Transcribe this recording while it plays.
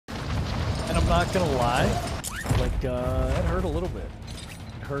And I'm not gonna lie, like, it hurt a little bit.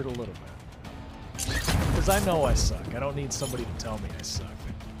 It hurt a little bit. Because I know I suck. I don't need somebody to tell me I suck.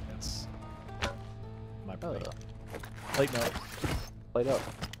 That's my point. Late note. Light up.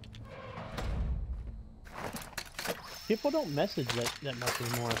 People don't message that much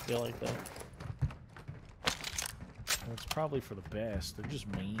anymore, I feel like, though. Well, it's probably for the best. They're just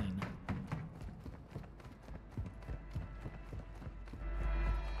mean.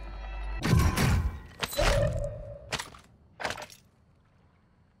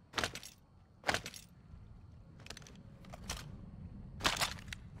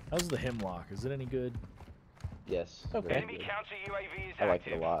 How's the hemlock? Is it any good? Yes. Okay. Enemy counter UAV is I like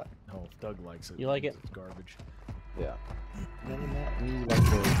it active. a lot. Oh, if Doug likes it. You like means it? It's garbage. Yeah. Other than that, I usually like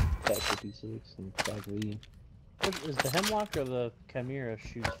the Cat 56 and Tag Lee. Is the Hemlock or the Chimera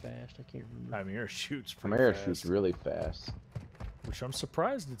shoots fast? I can't remember. Chimera shoots pretty Chimera fast. shoots really fast. Which I'm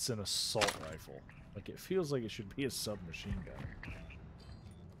surprised it's an assault rifle. Like, it feels like it should be a submachine gun.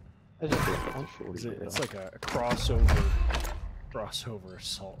 That's just a shorty, Is it, though. it's like a crossover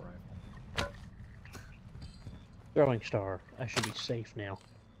assault rifle. Throwing star. I should be safe now.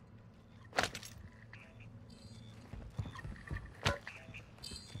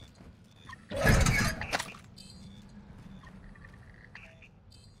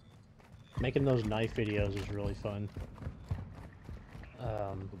 Making those knife videos is really fun.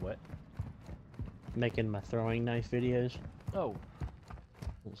 What? Making my throwing knife videos Oh,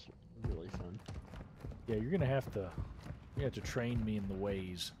 is really fun. yeah. You're gonna have to. You have to train me in the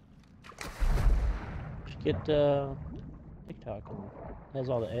ways. Just get TikTok and it has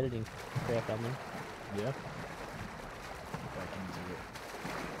all the editing crap on there. Yeah. Back into it.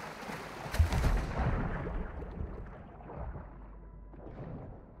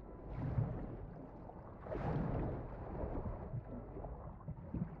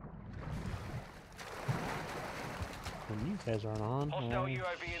 When you guys aren't on, Hostile I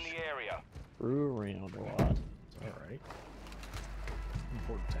UAV in the area. screw around a lot. It's all right.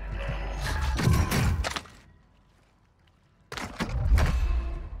 Important to have.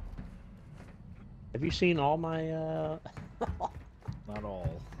 Have you seen all my Not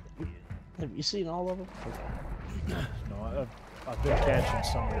all. have you seen all of them? No, I've been catching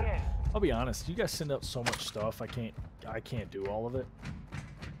some of it. I'll be honest. You guys send out so much stuff. I can't do all of it.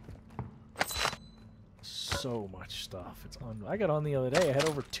 So much stuff. It's on. I got on the other day. I had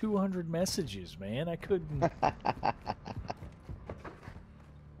over 200 messages, man. I couldn't.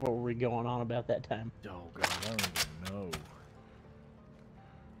 What were we going on about that time? Oh god, I don't even know.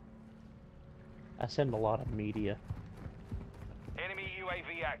 I send a lot of media. Enemy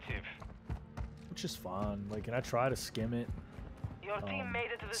UAV active. Which is fun. Like, and I try to skim it. Your team made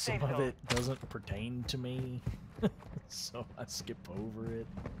it to the Some safe of zone. it doesn't pertain to me, so I skip over it.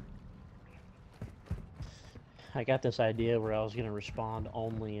 I got this idea where I was going to respond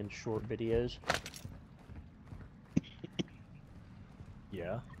only in short videos.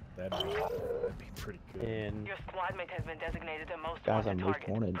 Yeah, that'd be pretty good. And Your squad mate has been designated the most Guys, wanted I'm most target.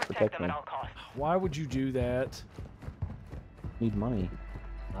 wanted. Protect Protect them me. at all costs. Why would you do that? Need money.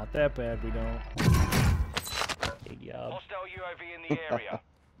 Not that bad, we don't. good job. Hostile UAV in the area.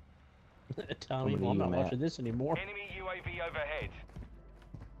 Tommy, Somebody well, I'm not you met. watching this anymore. Enemy UAV overhead.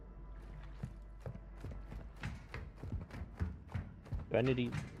 Do I need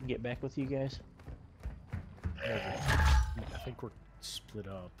to get back with you guys? I think we're split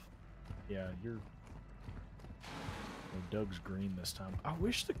up. Yeah, you're. Oh, Doug's green this time. I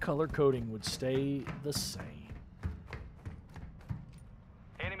wish the color coding would stay the same.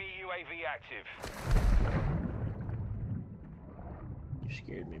 Enemy UAV active. You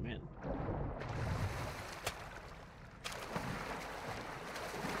scared me, man.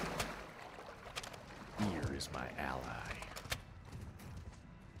 Here is my ally.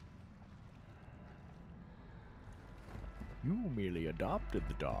 You merely adopted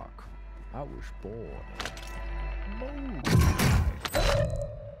the dark. I was born.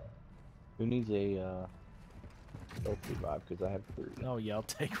 Who needs a self revive? Because I have 3. Oh yeah, I'll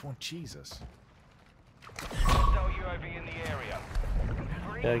take one. Jesus. Hostile UAV in the area.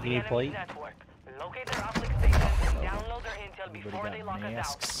 Free Doug, the you need enemy plate? network. Locate their uplink stations and download their intel Everybody before they got lock us out.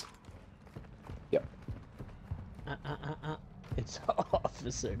 masks. Yep. It's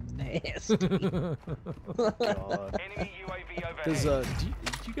Officer Nasty. God. Enemy UAV overhead. Does do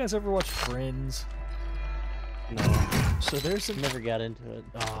you guys ever watch Friends? No, So there's a never got into it.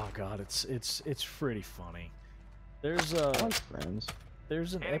 oh god, it's pretty funny. There's I like Friends.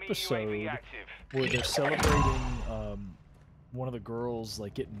 there's an Enemy episode UAV active. where they're celebrating one of the girls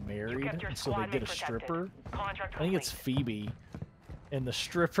like getting You married, kept your and so they squad get mate a protected. stripper. Contract I think it's complete. Phoebe, and the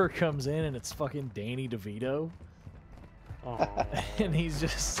stripper comes in, and it's fucking Danny DeVito. Oh. And he's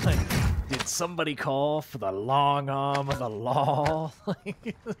just like, did somebody call for the long arm of the law?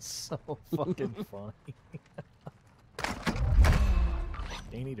 Like, it's so fucking funny.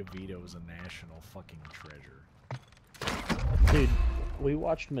 Danny DeVito is a national fucking treasure. Dude, we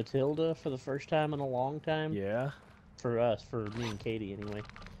watched Matilda for the first time in a long time. Yeah? For us, for me and Katie anyway.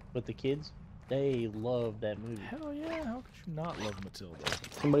 But the kids, they love that movie. Hell yeah, how could you not love Matilda?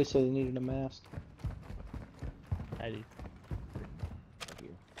 Somebody said they needed a mask. I do.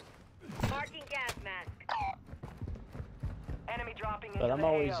 Marking gas mask. Enemy dropping But into I'm the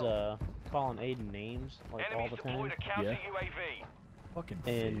always AO. Calling Aiden names like all the time. Deployed a counter Yeah. UAV. Fucking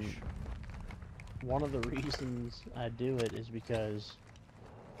And fish. one of the reasons I do it is because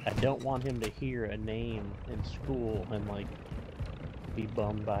I don't want him to hear a name in school and like be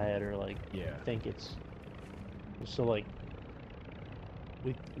bummed by it or like Yeah. think it's so like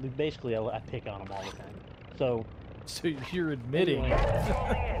we basically I pick on him all the time. So So you're admitting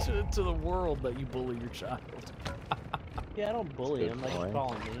Anyway. to the world that you bully your child. yeah, I don't bully That's a him. good I just point.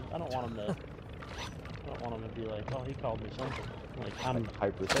 call him names. I don't want him to. I don't want him to be like, oh, he called me something. Like I'm Like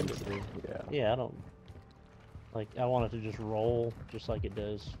hypersensitive. Yeah. yeah, I don't like. I want it to just roll just like it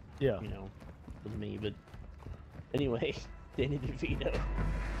does. Yeah. You know, with me. But anyway, Danny DeVito.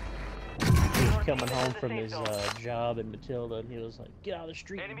 He was coming home from his job in Matilda, and he was like, "Get out of the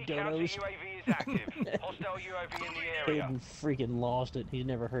street, Enemy you counter donos!" UAV is active. Hostile UAV in the area. Hayden freaking lost it. He's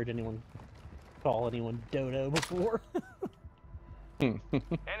never heard anyone call anyone dodo before.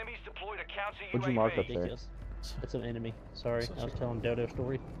 Enemies deployed a counter UAV. What'd you mark up there? Ridiculous. It's an enemy. Sorry, Such I was a- telling Dodo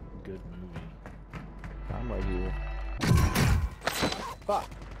story. Good movie. I'm right here. Fuck.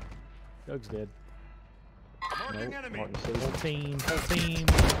 Doug's dead. Nope. Martin Whole saved me. team, whole team.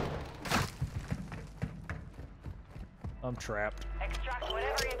 I'm trapped. Extract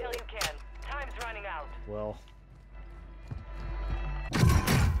whatever intel you can. Time's running out. Well.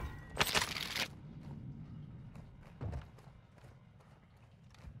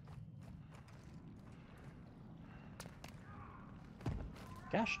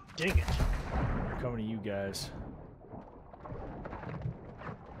 Gosh dang it. They're coming to you guys.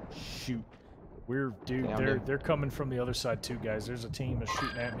 Shoot. Dude, Yeah, I'm they're dead. they're coming from the other side too, guys. There's a team that's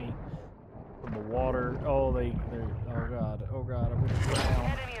shooting at me from the water. Oh, they're oh god, I'm gonna drown.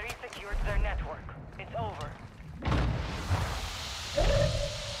 Enemy resecured their network. It's over.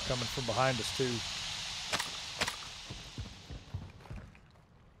 Coming from behind us too.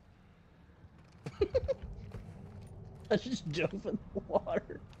 I just jump in the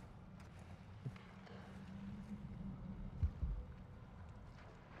water.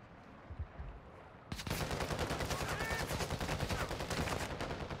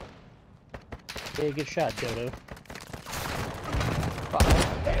 Yeah, good shot, Dodo.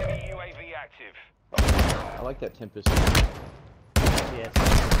 Enemy UAV active. I like that Tempest.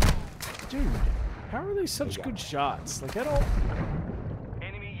 Yes. Dude, how are they such got good it. shots? Like I don't.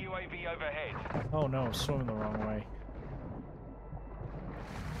 Enemy UAV overhead. Oh no, swimming the wrong way.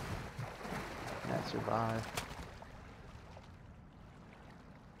 That survived.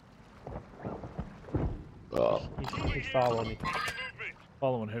 Oh. He's following me.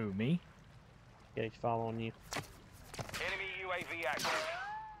 Following who? Me? Yeah, he's following you. Enemy UAV active.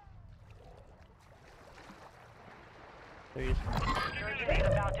 There he is. Resurgence is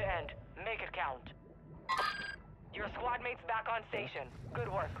about to end. Make it count. Your squad mates back on station.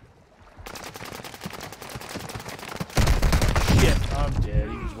 Good work. Shit, I'm dead.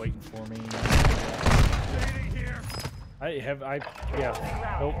 He was waiting for me.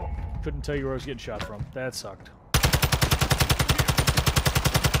 Yeah. Nope. Couldn't tell you where I was getting shot from. That sucked.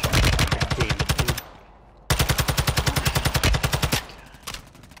 Damn it, dude.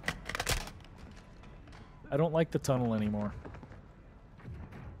 I don't like the tunnel anymore.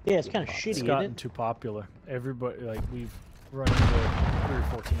 Yeah, it's kind of shitty, It's isn't gotten it? too popular. Everybody, like, we've run into 3 or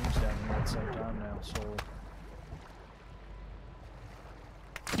 4 teams down here at the same time now, so.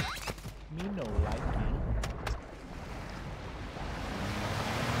 Me no like you.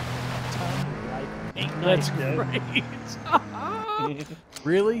 Nice, That's Doug. great.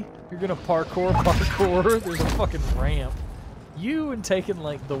 Really? You're gonna parkour? There's a fucking ramp. You and taking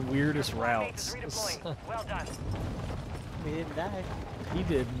like the weirdest routes. Redeploying. Well done. We didn't die. He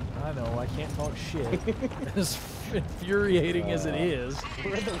didn't. I know. I can't talk shit. As infuriating as it is.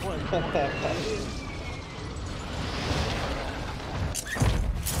 We're the ones.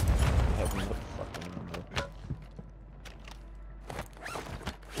 Have no fucking number.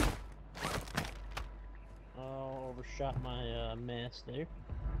 Oh, overshot my mess there.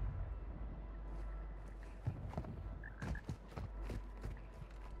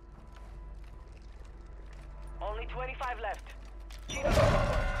 25 left. Keep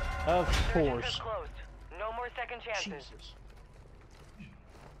Of Resurgence is course. closed. No more second chances. Jesus.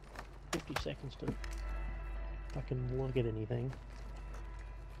 50 seconds to fucking look at anything.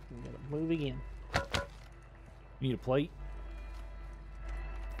 We gotta move again. You need a plate?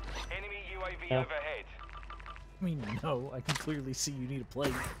 Enemy UAV Yeah. overhead. I mean, no, I can clearly see you need a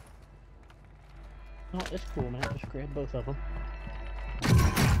plate. Oh, it's cool, man. Just grab both of them.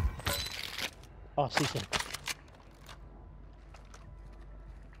 Oh, I see some.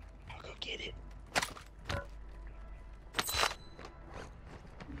 I'll go get it.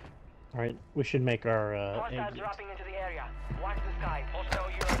 Alright, we should make our Hostiles exit. dropping into the area. Watch the skies. Hostile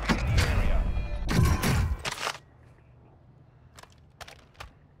UAV in the area.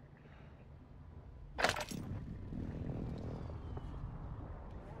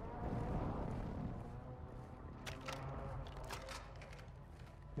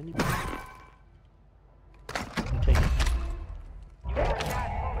 You take it. You got gas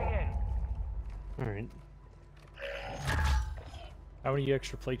moving in. Alright. How many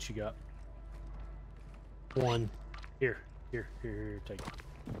extra plates you got? One. Here, take it.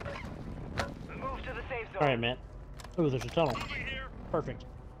 Move to the safe zone. Alright, Matt. Oh, there's a tunnel. Perfect.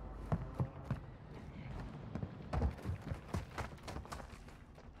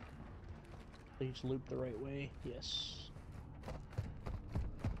 Please loop the right way. Yes.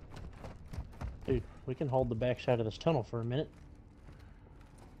 Dude, we can hold the backside of this tunnel for a minute.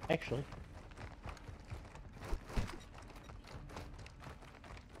 Actually.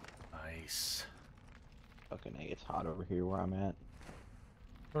 Nice. Fucking A, it's hot over here where I'm at.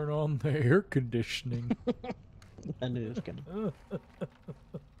 Turn on the air conditioning. I knew it was gonna.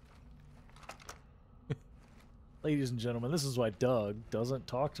 Ladies and gentlemen, this is why Doug doesn't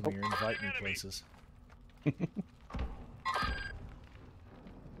talk to me or invite me places.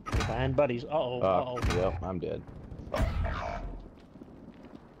 Find buddies. Uh-oh, uh-oh. Yep, I'm dead. We're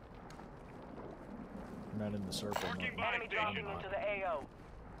not in the circle. No. Enemy dropping into the AO.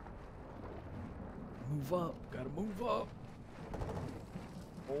 Move up. Gotta move up.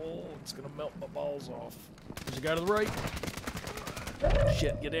 Oh, it's gonna melt my balls off. There's a guy to the right.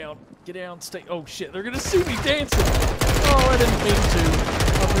 Shit, get down. Get down. Stay. Oh, shit. They're gonna see me dancing. Oh, I didn't mean to.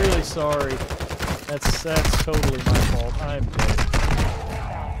 I'm really sorry. That's totally my fault. I'm dead.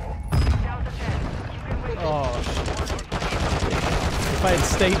 Down to 10. You can win. Oh, shit. If I had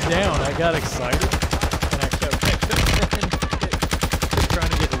stayed down, I got excited. And I kept trying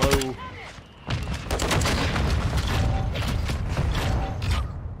to get low.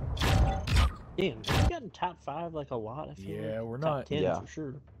 Damn, we've gotten top 5 like a lot. I feel Yeah, like. we're Top not. 10 Yeah. for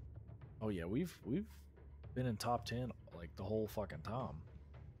sure. Oh yeah, we've been in top 10 like the whole fucking time.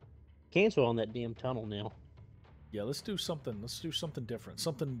 Cancel on that damn tunnel now. Yeah, let's do something. Let's do something different.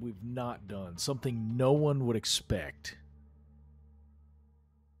 Something we've not done. Something no one would expect.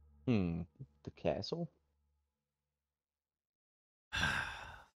 The castle?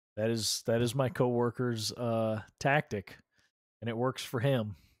 That is my coworker's tactic, and it works for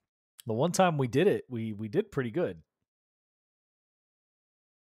him. The one time we did it, we did pretty good.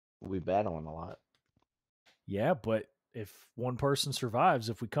 We battling a lot. Yeah, but if one person survives,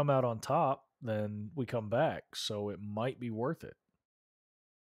 if we come out on top, then we come back. So it might be worth it.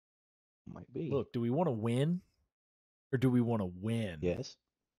 Might be. Look, do we want to win, or do we want to win? Yes.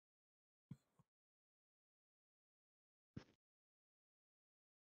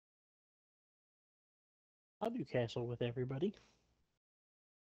 I'll do castle with everybody.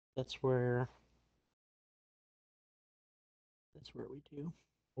 That's where we do.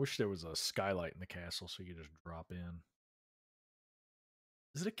 Wish there was a skylight in the castle so you could just drop in.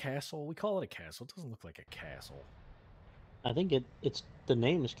 Is it a castle? We call it a castle. It doesn't look like a castle. I think it's the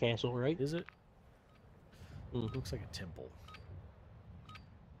name is castle, right? Is it? Mhm. It looks like a temple.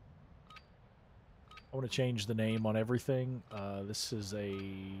 I want to change the name on everything. This is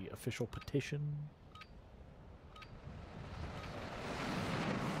a official petition.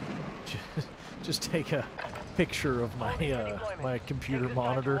 Just take a picture of my my computer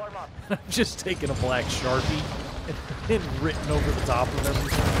monitor. I'm just taking a black Sharpie and written over the top of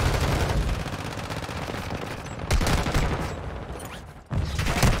everything.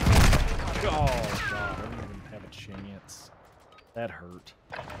 Oh god, I don't even have a chance. That hurt.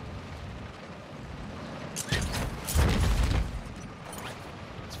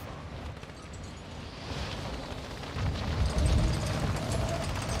 It's fine.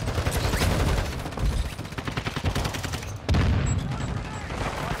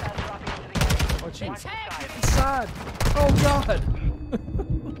 Oh, jeez. Inside! Oh, God!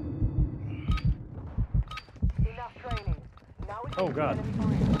 Enough training. Now we Oh, can God.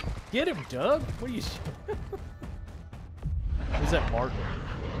 enemy fire. Get him, Doug! What are you... is that marker?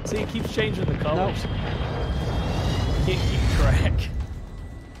 See, it keeps changing the colors. I can't keep track.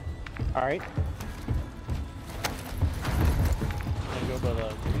 Alright. Gonna go by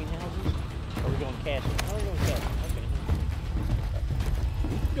the greenhouses? Or are we going castle? Oh, we're going castle. Okay.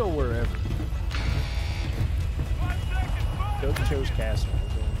 We can go wherever. Doug chose castle. We're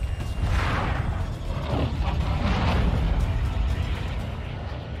going castle.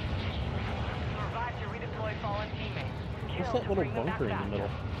 Survive to redeploy fallen teammates. What's Kill that to little bring them back bunker in the faster. middle?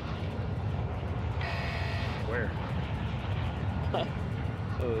 Where? Oh,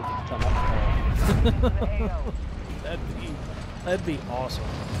 it's a To the AO. That'd be awesome.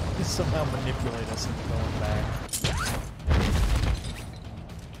 Just somehow manipulate us into going back.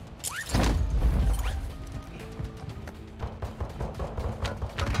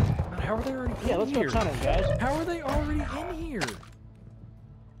 God, how are they already Yeah, in let's here? go tunnel, guys. How are they already in here?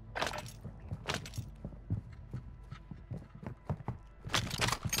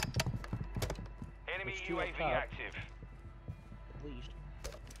 Enemy There's two up UAV top. active. At least.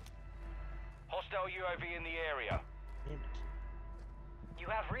 Hostile UAV in the area. Damn it. You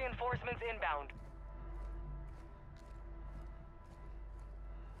have reinforcements inbound.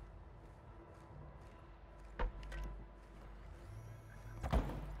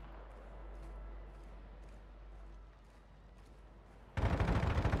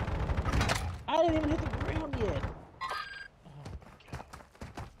 I didn't even hit the ground yet. Oh my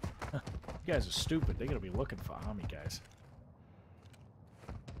god. You guys are stupid. They're gonna be looking for Ami guys.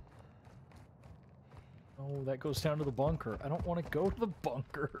 Oh, that goes down to the bunker. I don't want to go to the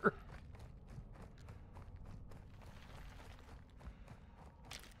bunker.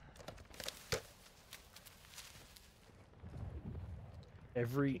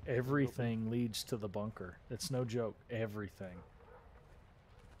 Everything leads to the bunker. It's no joke. Everything.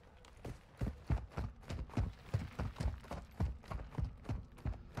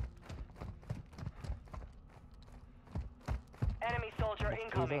 Enemy soldier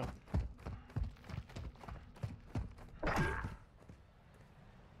incoming.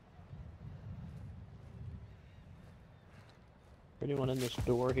 Anyone in this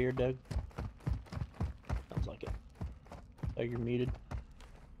door here, Doug? Sounds like it. Oh, you're muted.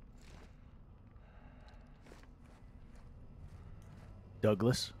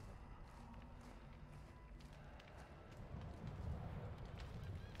 Douglas.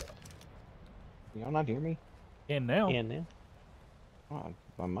 Y'all not hear me? And now. And then. Oh,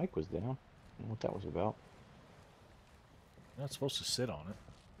 my mic was down. I don't know what that was about. You're not supposed to sit on it.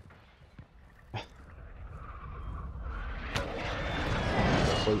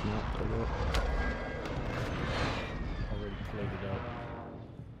 Wait, no, plug it up. Already played it out.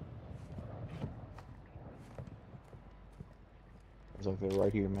 It's like they're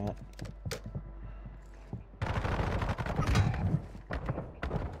right here, Matt.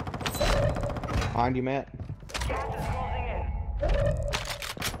 Behind you, Matt. Gas is closing in.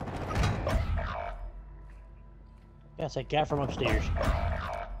 That's that guy from upstairs.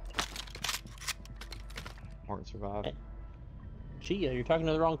 Martin survived. Hey. Chia, you're talking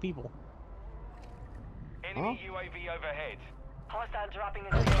to the wrong people. Enemy UAV overhead. Hostile dropping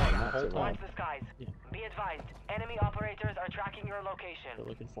into the Not area. survived. Watch the skies. Yeah. Be advised, enemy operators are tracking your location. They're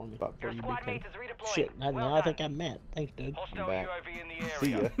looking for me. About Your 30 squad BK. mate is redeploying. Shit, now Well I done. think I'm Matt. Thanks, Doug. Hostile back. UAV in the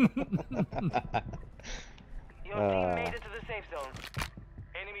See area. ya. Your team made it to the safe zone.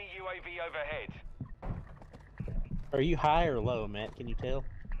 Enemy UAV overhead. Are you high or low, Matt? Can you tell?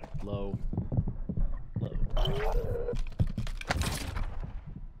 Low. Low.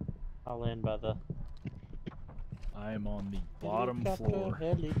 I'll land by the I am on the bottom floor.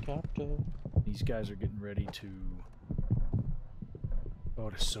 Helicopter. These guys are getting ready to... Oh,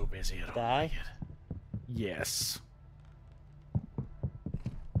 it is so busy. I don't Die? like it. Yes.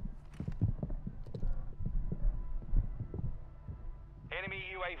 Enemy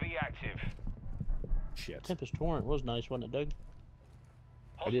UAV active. Shit. Tempest Torrent was nice, wasn't it, Doug?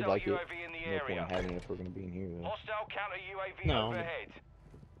 I did Hostile like it. UAV in the No point area. having it if we're gonna be in here, though. Hostile counter UAV No. overhead.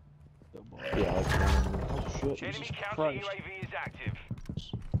 Yeah, that's oh shit. Enemy Jesus counter Christ. UAV is active.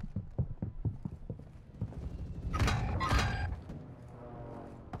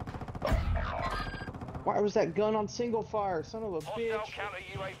 Why was that gun on single fire? Son of a Hostile bitch. counter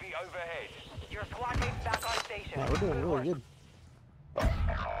UAV overhead. Your squad mate's back on station. Yeah, we're doing Good really work. good.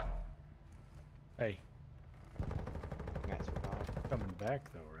 Hey, Matt survived. coming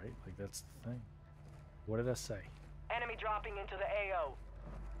back though, right? Like that's the thing. What did I say? Enemy dropping into the AO.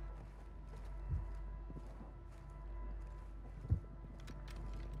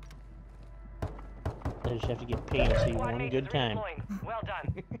 They just have to get PNC Squad one mate good is time, redeploying. Well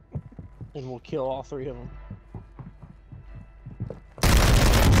done. and we'll kill all three of them.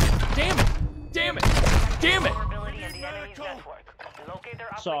 Damn it! Damn it! Damn it! Vulnerability in the enemy's network. Locate their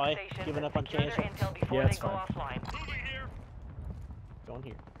Sorry, uplink stations giving and up on secure their cancel. intel before Yeah, they it's go fine. offline. Going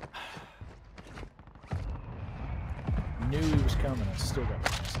here. Knew he was coming. I still got my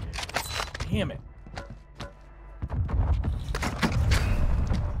escape. Damn it!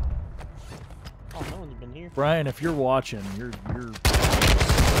 Oh, no one's been here. Brian, if you're watching, you're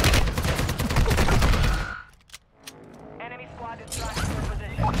Enemy squad is tracking your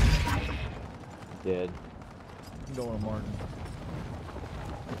position. Dead. going to Martin.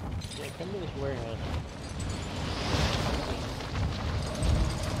 Yeah, come to this warehouse.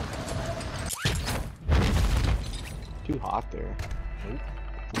 Too hot there. Nope.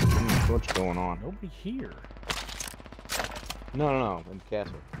 What's going on? Nobody here. No, in the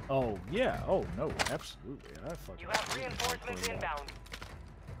castle. Oh yeah. Oh no, absolutely. I fucking. You have reinforcements inbound.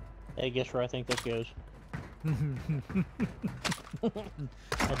 Hey, guess where I think this goes? I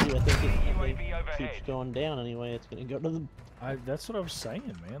do. I think it keeps going down anyway. It's gonna go to the. That's what I was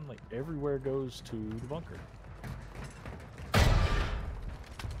saying, man. Like everywhere goes to the bunker.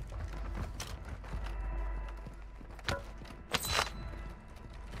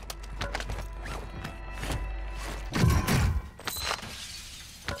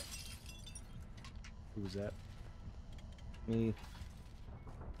 Who was that? Me.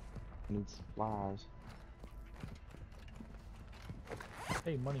 Need supplies.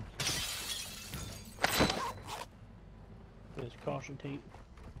 Hey, money. There's caution tape.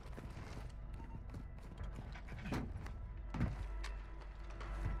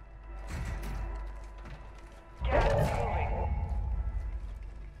 Gas is moving.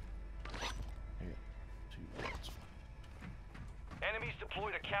 That's fine. Enemies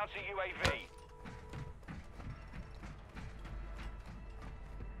deployed a counter UAV.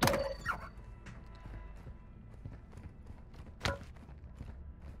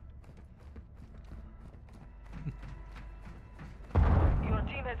 Your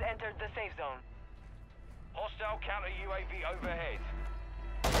team has entered the safe zone. Hostile counter UAV overhead.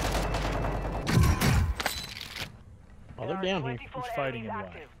 Oh, There they're are down here. 24 Who's fighting enemies and why?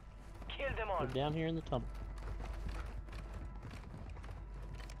 active. Kill them all. They're down here in the tunnel.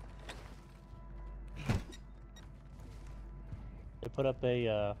 They put up a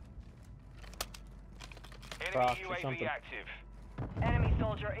Enemy Procs or UAV something. active. Enemy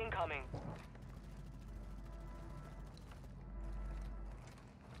soldier incoming.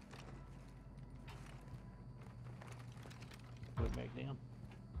 Go back down.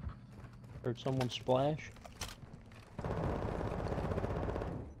 Heard someone splash.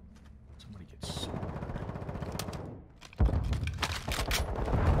 Somebody gets sword.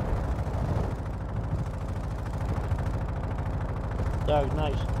 Dog,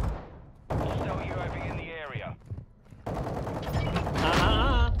 nice. Hostile UAV in the area.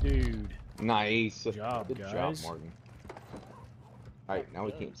 Dude. Nice. Good job, Good job, guys. Morgan. Alright, now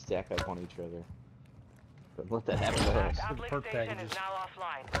we can't stack up on each other. But let that happen to us. That Look at uplink perk station packages. is now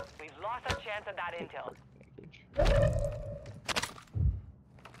offline. We've lost our chance at that intel.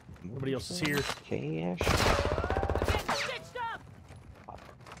 Nobody else is here. Cash.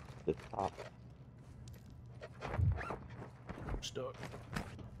 The top. Stuck.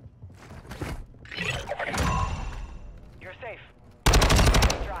 You're safe.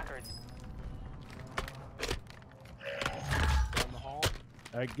 Trackers. Down the hall.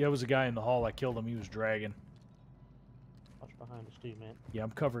 There was a guy in the hall. I killed him. He was dragging. Watch behind us too, man. Yeah,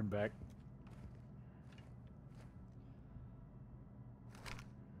 I'm covering back.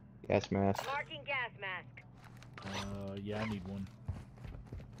 Gas mask. Marking gas mask. Yeah, I need one.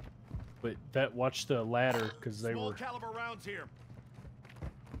 But that watch the ladder because they were. caliber rounds here.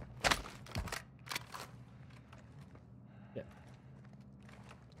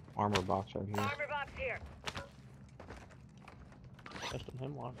 Armor box right here. Armor box here. Custom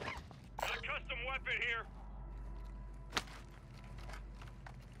hemlock. Custom weapon here.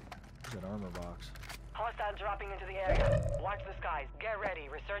 Where's that armor box? Hostile dropping into the area. Watch the skies. Get ready.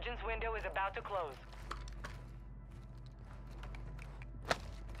 Resurgence window is about to close.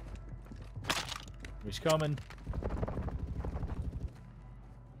 He's coming.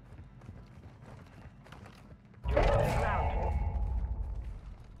 You're losing ground.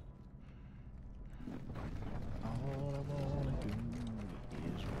 All I wanna do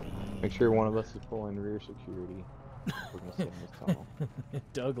is win. Make sure one of us is pulling rear security. We're gonna stay in this tunnel.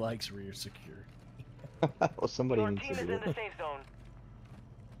 Doug likes rear security. Well, somebody Your needs team to is do in the it. safe zone.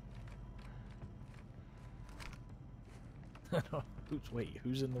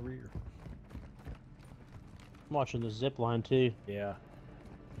 Who's in the rear? I'm watching the zip line too. Yeah.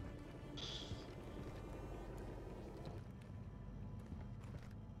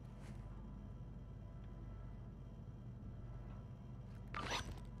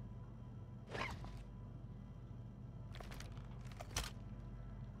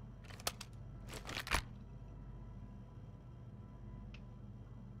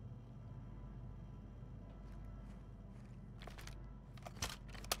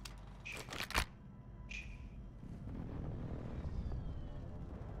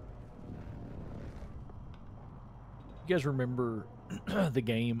 You guys remember the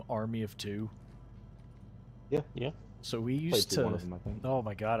game Army of Two? Yeah. So we Played used through to. one of them, I think. Oh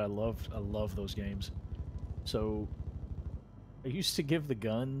my god, I love those games. So I used to give the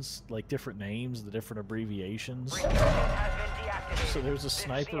guns like different names, the different abbreviations. Resurgence has been deactivated. So there was a This is the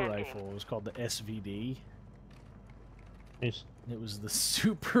sniper end game. rifle. It was called the SVD. It's, It was the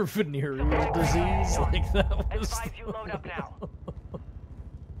super venereal disease. Like that was. Advise you load up now.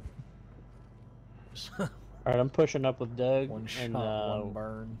 Alright, I'm pushing up with Doug, One shot, and one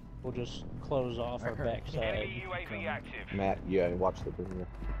burn. we'll just close off our Alright. backside. Enemy UAV active. Matt, yeah, watch the video.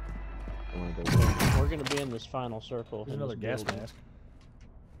 I wanna go- We're gonna be in this final circle. There's in another this gas building. mask.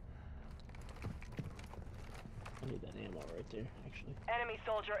 I need that ammo right there, actually. Enemy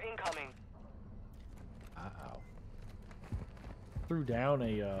soldier incoming. Ow. Threw down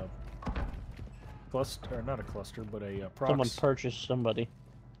a cluster, or not a cluster, but a Someone prox. purchased somebody.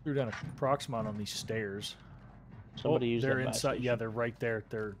 Threw down a proxmon on these stairs. Somebody used They're that buy inside. station. Yeah, they're right there.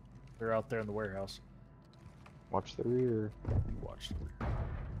 They're out there in the warehouse. Watch the rear. You watch the rear.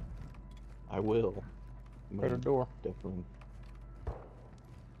 I will. Right door. Definitely.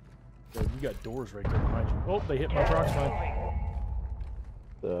 Yeah, you got doors right there behind you. Oh, they hit my proxmon.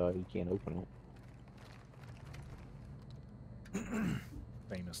 Moving. You can't open it.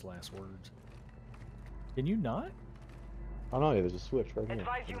 Famous last words. Can you not? Oh no, there's a switch right here.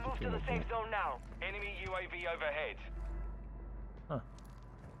 Advise you I move just to the can't safe open zone now. Enemy UAV overhead.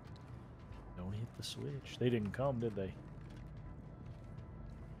 Don't hit the switch. They didn't come, did they?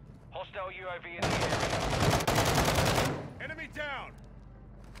 Hostile UAV in the area. Enemy down.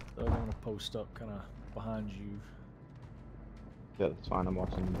 So I'm gonna post up kind of behind you. it. Yeah, that's fine. I'm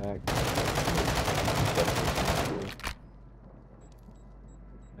watching the back.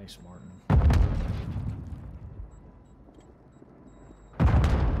 Nice, Martin.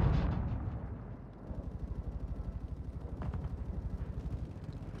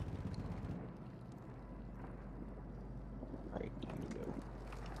 Alright, time to go.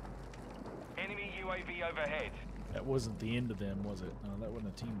 Enemy UAV overhead. That wasn't the end of them, was it? No, that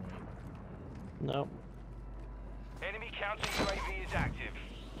wasn't a team wipe. No. Enemy counter UAV is active.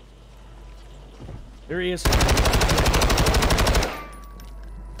 There he is.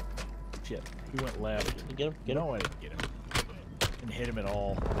 Shit, he went left. You get him? Get him? No, I didn't get him. Didn't hit him at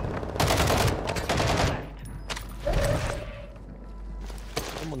all.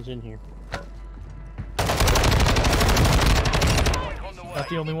 Someone's in here. On the way. Not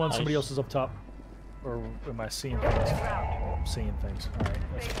the only one. Somebody Nice. else is up top. Or am I seeing things? I'm seeing things. Alright,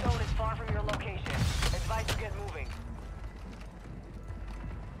 that's Safe fine. zone is far from your location. Advise you get moving.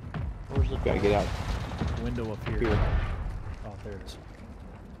 Where's the Gotta get out. Window up here. Here. Oh, there it is.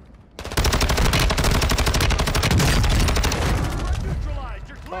 Neutralized.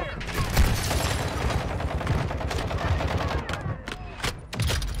 You're clear.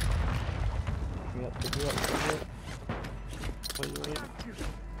 Yep, pick you up, pick you up.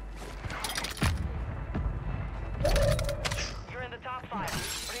 Wait. You're in the top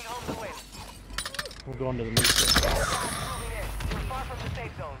 5. Bring home the win. We're going to the new set. Moving in. You're far from the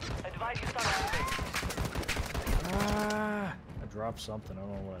safe zone. Advise you start moving. Ah! I dropped something. I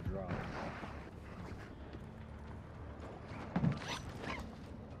don't know what I dropped.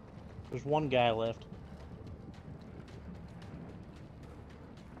 There's one guy left.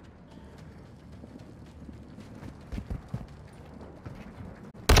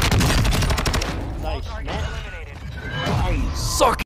 Nice. Target Matt. eliminated. Suck!